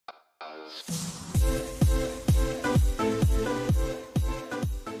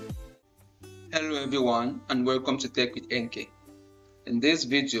Hello everyone and welcome to Tech with NK. In this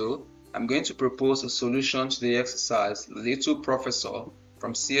video, I'm going to propose a solution to the exercise Little Professor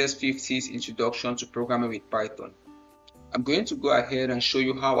from CS50's Introduction to Programming with Python. I'm going to go ahead and show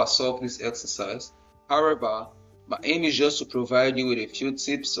you how I solve this exercise. However, my aim is just to provide you with a few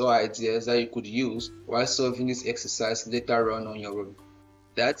tips or ideas that you could use while solving this exercise later on your own.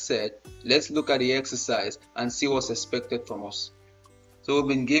 That said, let's look at the exercise and see what's expected from us. So we've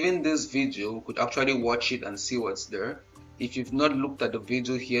been given this video, we could actually watch it and see what's there. If you've not looked at the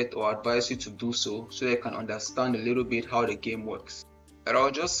video yet, I advise you to do so you can understand a little bit how the game works. But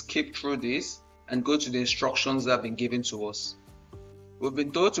I'll just skip through this and go to the instructions that have been given to us. We've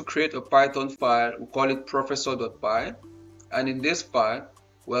been told to create a Python file, we call it professor.py, and in this file,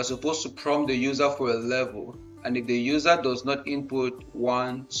 we are supposed to prompt the user for a level, and if the user does not input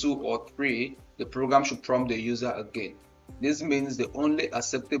 1, 2, or 3, the program should prompt the user again. This means the only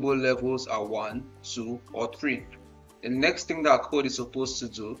acceptable levels are 1, 2, or 3. The next thing that our code is supposed to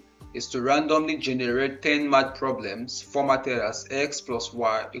do is to randomly generate 10 math problems formatted as x plus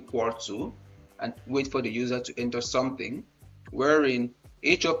y equal to, and wait for the user to enter something, wherein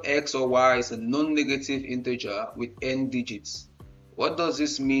each of x or y is a non-negative integer with n digits. What does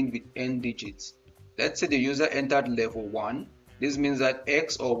this mean with n digits? Let's say the user entered level 1. This means that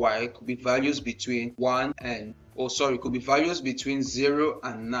x or y could be values between 1 and could be values between 0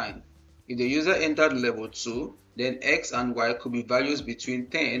 and 9. If the user entered level 2, then x and y could be values between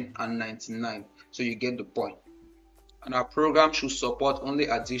 10 and 99. So you get the point. And our program should support only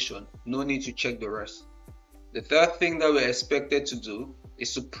addition, no need to check the rest. The third thing that we're expected to do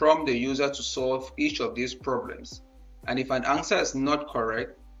is to prompt the user to solve each of these problems. And if an answer is not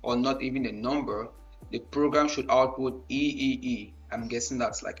correct, or not even a number, the program should output EEE, I'm guessing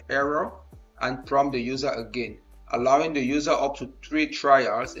that's like error, and prompt the user again, allowing the user up to 3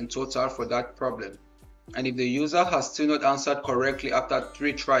 trials in total for that problem. And if the user has still not answered correctly after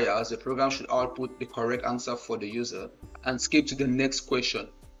 3 trials, the program should output the correct answer for the user and skip to the next question.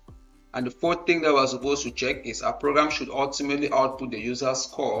 And the fourth thing that we're supposed to check is our program should ultimately output the user's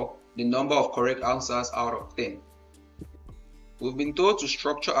score, the number of correct answers out of 10. We've been told to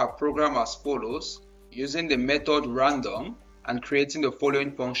structure our program as follows, using the method random and creating the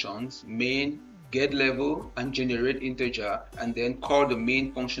following functions: main, getLevel, and generate integer, and then call the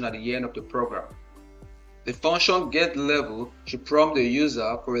main function at the end of the program. The function getLevel should prompt the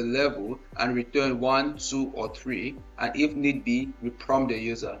user for a level and return 1, 2, or 3, and if need be, reprompt the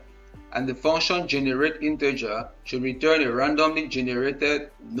user. And the function generate integer should return a randomly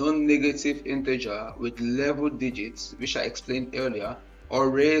generated non-negative integer with level digits, which I explained earlier, or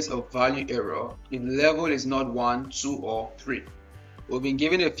raise a value error if level is not 1, 2, or 3. We've been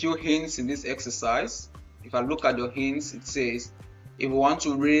given a few hints in this exercise. If I look at the hints, it says if we want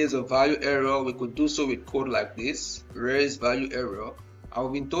to raise a value error, we could do so with code like this, raise value error. And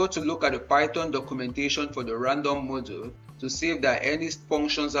we've been told to look at the Python documentation for the random module to see if there are any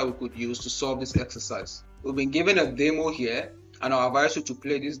functions that we could use to solve this exercise. We've been given a demo here, and I'll advise you to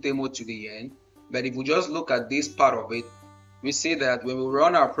play this demo to the end. But if we just look at this part of it, we see that when we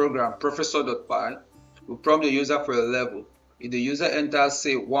run our program professor.py, we prompt the user for a level. If the user enters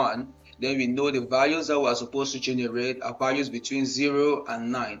say 1, then we know the values that we are supposed to generate are values between 0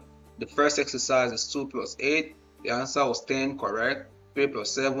 and 9. The first exercise is 2 plus 8, the answer was 10, correct. 3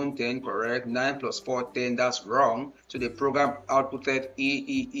 plus 7, 10, correct. 9 plus 4, 10, that's wrong. So the program outputted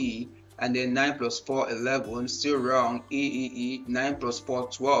EEE, and then 9 plus 4, 11, still wrong. EEE, 9 plus 4,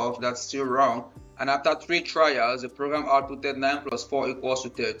 12, that's still wrong. And after 3 trials, the program outputted 9 plus 4 equals to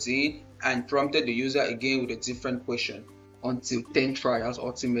 13 and prompted the user again with a different question until 10 trials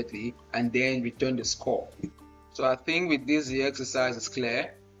ultimately, and then return the score. So I think with this the exercise is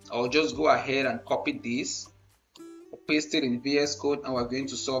clear. I'll just go ahead and copy this, paste it in VS Code, and we're going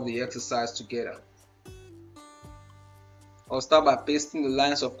to solve the exercise together. I'll start by pasting the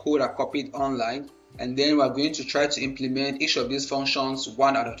lines of code I copied online, and then we're going to try to implement each of these functions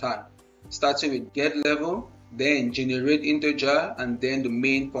one at a time, starting with getLevel, then generate integer, and then the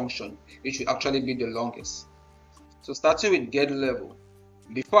main function, which will actually be the longest. So starting with getLevel,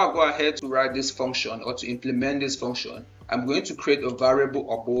 before I go ahead to write this function or to implement this function, I'm going to create a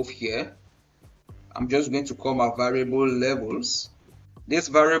variable above here. I'm just going to call my variable levels. This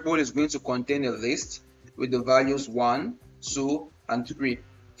variable is going to contain a list with the values 1, 2, and 3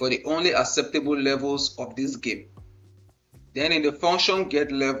 for the only acceptable levels of this game. Then in the function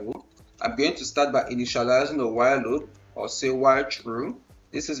getLevel, I'm going to start by initializing a while loop, or say while true.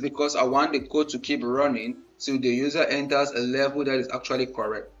 This is because I want the code to keep running till the user enters a level that is actually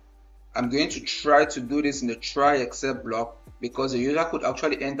correct. I'm going to try to do this in the try except block because the user could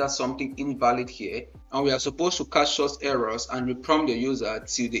actually enter something invalid here, and we are supposed to catch those errors and reprompt the user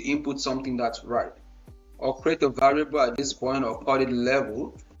till they input something that's right. I'll create a variable at this point, I'll call it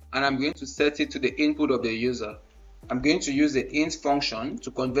level, and I'm going to set it to the input of the user. I'm going to use the int function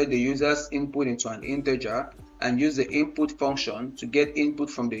to convert the user's input into an integer, and use the input function to get input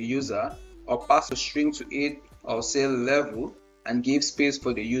from the user, or pass a string to it, or say level, and give space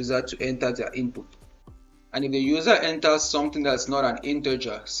for the user to enter their input. And if the user enters something that's not an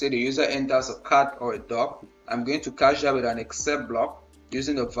integer, say the user enters a cat or a dog, I'm going to catch that with an except block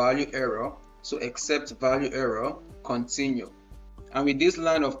using the value error. So except value error, continue. And with this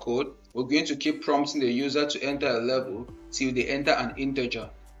line of code, we're going to keep prompting the user to enter a level till they enter an integer.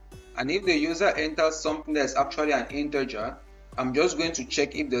 And if the user enters something that's actually an integer, I'm just going to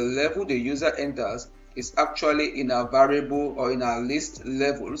check if the level the user enters is actually in our variable or in our list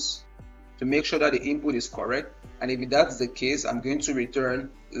levels to make sure that the input is correct. And if that's the case, I'm going to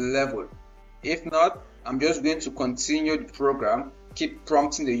return level. If not, I'm just going to continue the program, keep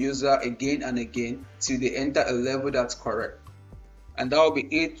prompting the user again and again till they enter a level that's correct. And that will be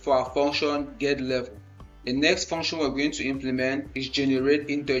it for our function getLevel. The next function we're going to implement is generate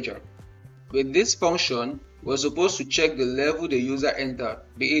integer. With this function, we're supposed to check the level the user entered,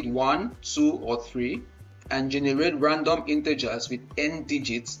 be it 1, 2, or 3, and generate random integers with n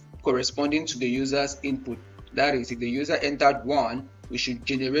digits corresponding to the user's input. That is, if the user entered 1, we should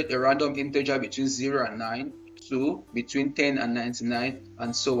generate a random integer between 0 and 9, 2 between 10 and 99,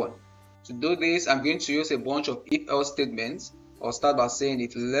 and so on. To do this, I'm going to use a bunch of if-else statements. I'll start by saying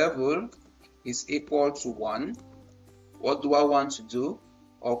if level is equal to 1, what do I want to do?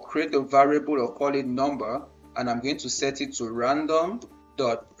 I'll create a variable, or call it number, and I'm going to set it to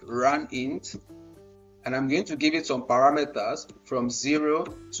random.runInt, and I'm going to give it some parameters from 0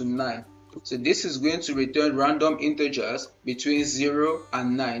 to 9. So this is going to return random integers between 0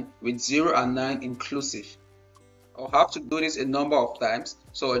 and 9, with 0 and 9 inclusive. I'll have to do this a number of times,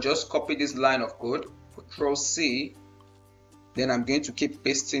 so I'll just copy this line of code, Ctrl+C, then I'm going to keep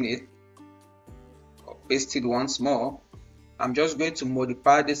pasting it. I'll paste it once more. I'm just going to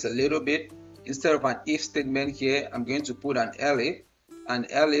modify this a little bit. Instead of an if statement here, I'm going to put an elif, and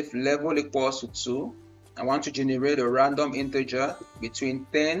elif level equals to 2. I want to generate a random integer between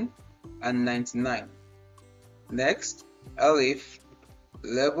 10 and 99. Next, elif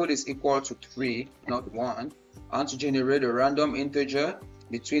level is equal to 3, not 1. I want to generate a random integer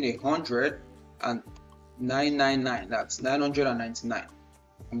between 100 and 999, that's 999.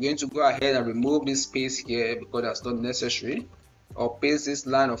 I'm going to go ahead and remove this space here because that's not necessary. I'll paste this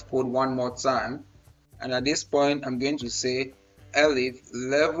line of code one more time, and at this point I'm going to say elif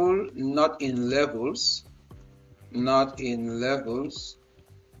level not in levels.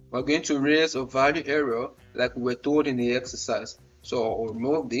 We're going to raise a value error like we were told in the exercise. So I'll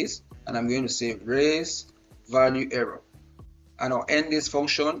remove this and I'm going to say raise value error, and I'll end this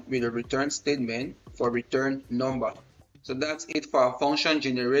function with a return statement for return number. So that's it for our function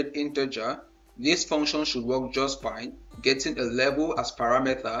generate integer. This function should work just fine, getting a level as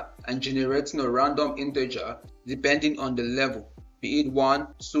parameter and generating a random integer depending on the level, be it 1,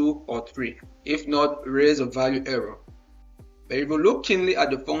 2, or 3. If not, raise a value error. But if we look keenly at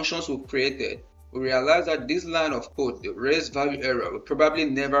the functions we've created, we realize that this line of code, the raise value error, will probably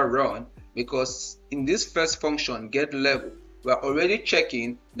never run, because in this first function getLevel, we are already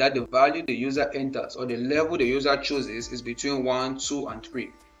checking that the value the user enters or the level the user chooses is between 1, 2, and 3.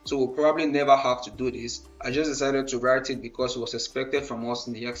 So we'll probably never have to do this. I just decided to write it because it was expected from us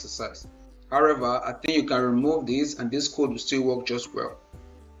in the exercise. However, I think you can remove this and this code will still work just well.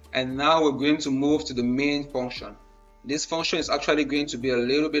 And now we're going to move to the main function. This function is actually going to be a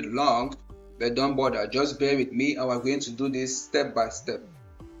little bit long, but don't bother, just bear with me and we're going to do this step by step.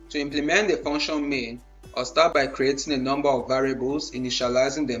 To implement the function main, I'll start by creating a number of variables,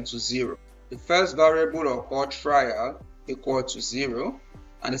 initializing them to 0. The first variable I'll call trial equal to 0,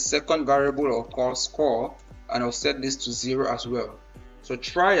 and the second variable I'll call score, and I'll set this to 0 as well. So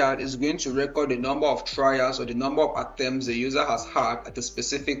trial is going to record the number of trials or the number of attempts the user has had at a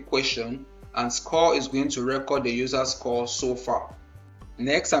specific question, and score is going to record the user's score so far.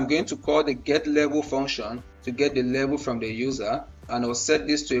 Next, I'm going to call the getLevel function to get the level from the user, and I'll set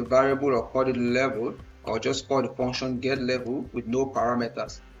this to a variable I'll call it level, or just call the function getLevel with no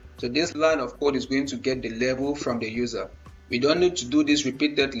parameters. So this line of code is going to get the level from the user. We don't need to do this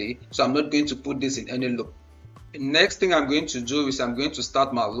repeatedly, so I'm not going to put this in any loop. The next thing I'm going to do is I'm going to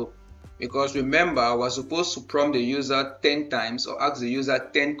start my loop, because remember I was supposed to prompt the user 10 times or ask the user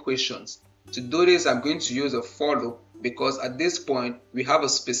 10 questions. To do this, I'm going to use a for loop because at this point we have a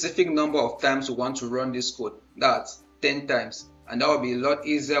specific number of times we want to run this code. That's 10 times, and that will be a lot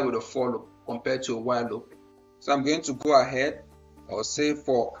easier with a for loop compared to a while loop. So I'm going to go ahead, I'll say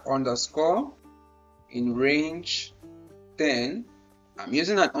for underscore in range 10. I'm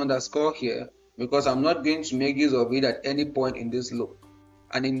using an underscore here because I'm not going to make use of it at any point in this loop.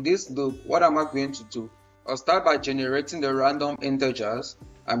 And in this loop, what am I going to do? I'll start by generating the random integers.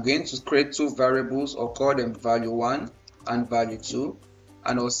 I'm going to create two variables, or call them value1 and value2,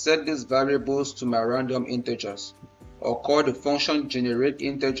 and I'll set these variables to my random integers. I'll call the function generate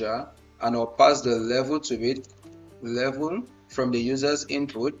integer, and I'll pass the level to it, level from the user's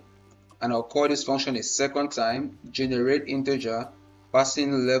input, and I'll call this function a second time, generate integer,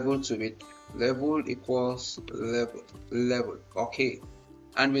 passing level to it, level equals level. Okay,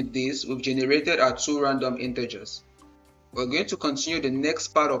 and with this we've generated our two random integers. We're going to continue the next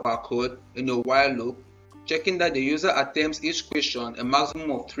part of our code in a while loop, checking that the user attempts each question a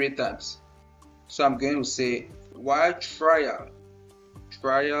maximum of 3 times. So I'm going to say while trial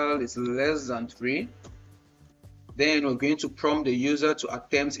is less than 3, then we're going to prompt the user to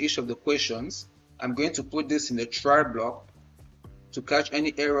attempt each of the questions. I'm going to put this in the try block to catch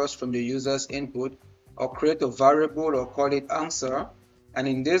any errors from the user's input. I'll create a variable, or call it answer, and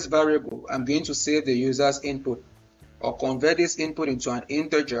in this variable I'm going to save the user's input. I'll convert this input into an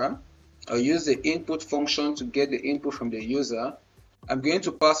integer. I'll use the input function to get the input from the user. I'm going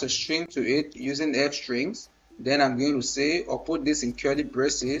to pass a string to it using f strings. Then I'm going to say, or put this in curly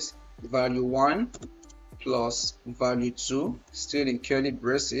braces, value1 plus value2, still in curly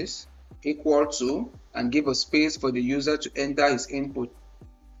braces, equal to, and give a space for the user to enter his input.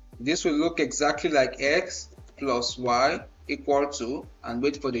 This will look exactly like x plus y equal to, and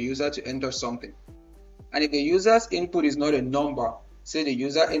wait for the user to enter something. And if the user's input is not a number, say the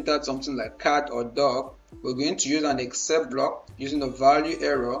user entered something like cat or dog, we're going to use an except block using the value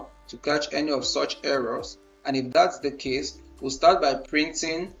error to catch any of such errors. And if that's the case, we'll start by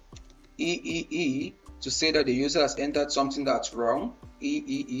printing EEE to say that the user has entered something that's wrong,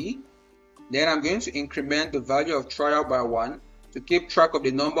 EEE. Then I'm going to increment the value of trial by 1 to keep track of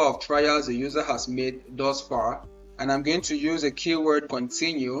the number of trials the user has made thus far. And I'm going to use a keyword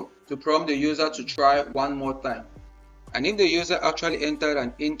continue to prompt the user to try one more time. And if the user actually entered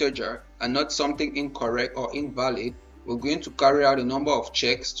an integer and not something incorrect or invalid, we're going to carry out a number of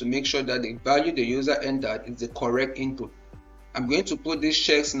checks to make sure that the value the user entered is the correct input. I'm going to put these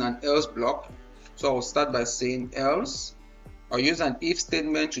checks in an else block. So I'll start by saying else. I'll use an if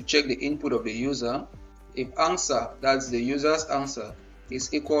statement to check the input of the user. If answer, that's the user's answer,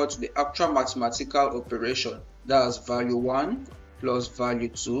 is equal to the actual mathematical operation, that's value1 plus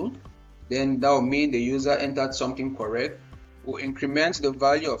value2, then that will mean the user entered something correct. We'll increment the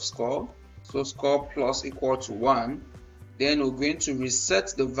value of score, so score plus equal to 1. Then we're going to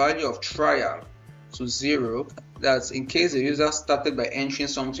reset the value of trial to 0. That's in case the user started by entering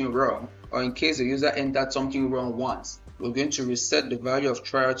something wrong, or in case the user entered something wrong once. We're going to reset the value of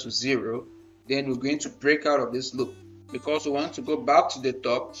trial to 0. Then we're going to break out of this loop because we want to go back to the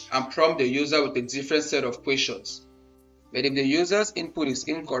top and prompt the user with a different set of questions. But if the user's input is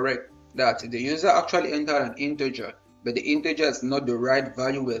incorrect, that the user actually entered an integer, but the integer is not the right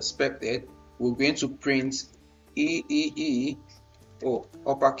value we expected, we're going to print EEE, or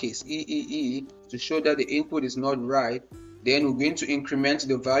uppercase EEE, to show that the input is not right. Then we're going to increment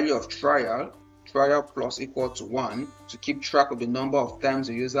the value of trial plus equal to 1 to keep track of the number of times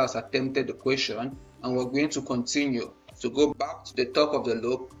the user has attempted the question, and we're going to continue to go back to the top of the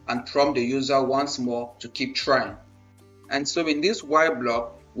loop and prompt the user once more to keep trying. And so in this while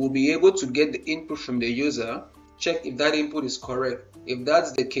block, we'll be able to get the input from the user, check if that input is correct. If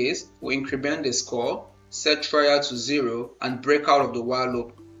that's the case, we'll increment the score, set trial to 0, and break out of the while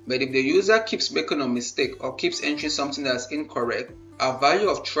loop. But if the user keeps making a mistake or keeps entering something that's incorrect, our value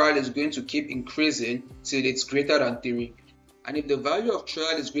of trial is going to keep increasing till it's greater than 3. And if the value of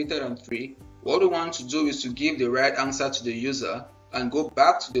trial is greater than 3, what we want to do is to give the right answer to the user and go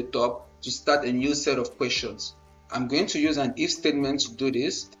back to the top to start a new set of questions. I'm going to use an if statement to do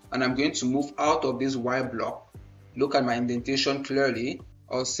this, and I'm going to move out of this while block. Look at my indentation clearly.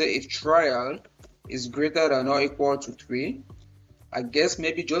 I'll say if trial is greater than or equal to 3. I guess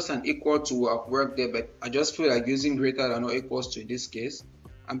maybe just an equal to will have worked there, but I just feel like using greater than or equals to in this case.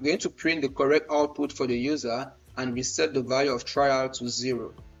 I'm going to print the correct output for the user and reset the value of trial to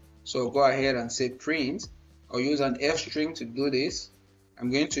 0. So I'll go ahead and say print. I'll use an F string to do this. I'm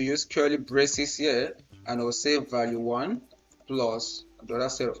going to use curly braces here, and I'll say value1 plus the other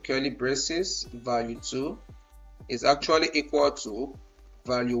set of curly braces, value2, is actually equal to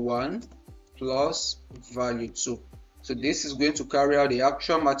value1 plus value2. So this is going to carry out the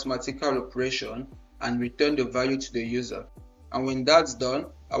actual mathematical operation and return the value to the user. And when that's done,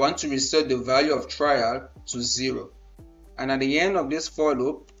 I want to reset the value of trial to 0. And at the end of this for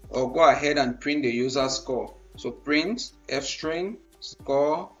loop, I'll go ahead and print the user score. So print f-string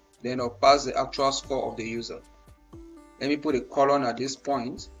score, then I'll pass the actual score of the user. Let me put a colon at this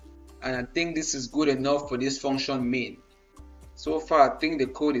point, and I think this is good enough for this function main. So far I think the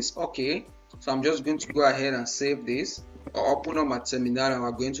code is okay, so I'm just going to go ahead and save this, or open up my terminal, and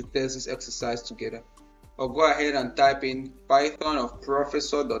we're going to test this exercise together. I'll go ahead and type in python of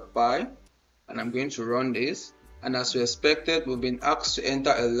professor.py, and I'm going to run this. And as we expected, we've been asked to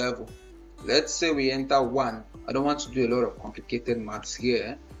enter a level. Let's say we enter 1. I don't want to do a lot of complicated maths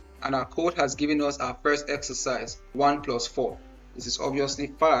here. And our code has given us our first exercise, 1 plus 4. This is obviously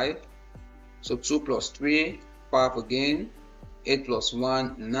 5. So 2 plus 3, 5 again. 8 plus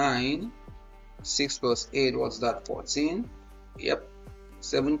 1, 9. 6 plus 8, what's that? 14. Yep.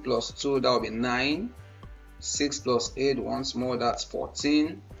 7 plus 2, that will be 9. 6 plus 8, once more, that's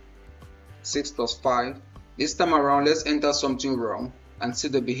 14. 6 plus 5. This time around, let's enter something wrong and see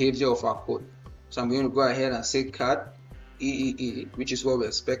the behavior of our code. So I'm going to go ahead and say cat EEE, which is what we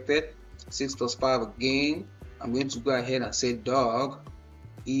expected. 6 plus 5 again. I'm going to go ahead and say dog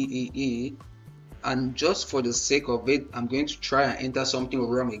EEE. And just for the sake of it, I'm going to try and enter something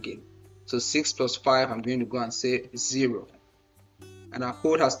wrong again. So 6 plus 5, I'm going to go and say 0. And our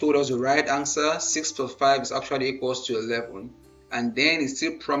code has told us the right answer. 6 plus 5 is actually equals to 11. And then it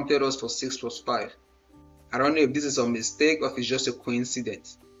still prompted us for 6 plus 5. I don't know if this is a mistake or if it's just a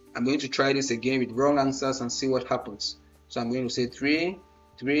coincidence. I'm going to try this again with wrong answers and see what happens. So I'm going to say 3,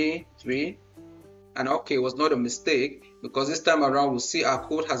 3, 3. And okay, it was not a mistake, because this time around we'll see our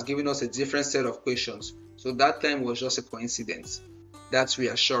code has given us a different set of questions. So that time was just a coincidence. That's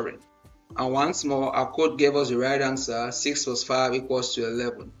reassuring. And once more, our code gave us the right answer. 6 plus 5 equals to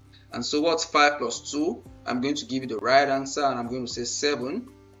 11. And so what's 5 plus 2? I'm going to give you the right answer, and I'm going to say 7.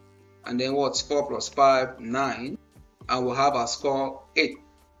 And then what's 4 plus 5? 9. And we'll have our score 8,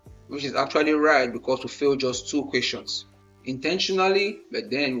 which is actually right because we failed just 2 questions. Intentionally, but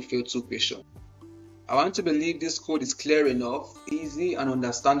then we failed 2 questions. I want to believe this code is clear enough, easy and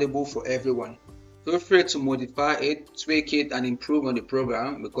understandable for everyone. Feel free to modify it, tweak it and improve on the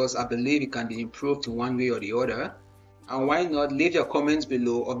program, because I believe it can be improved in one way or the other. And why not leave your comments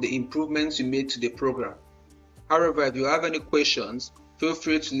below of the improvements you made to the program. However, if you have any questions, feel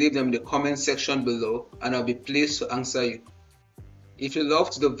free to leave them in the comment section below and I'll be pleased to answer you. If you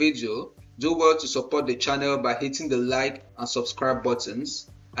loved the video, do well to support the channel by hitting the like and subscribe buttons,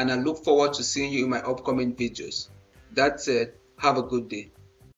 and I look forward to seeing you in my upcoming videos. That said, have a good day.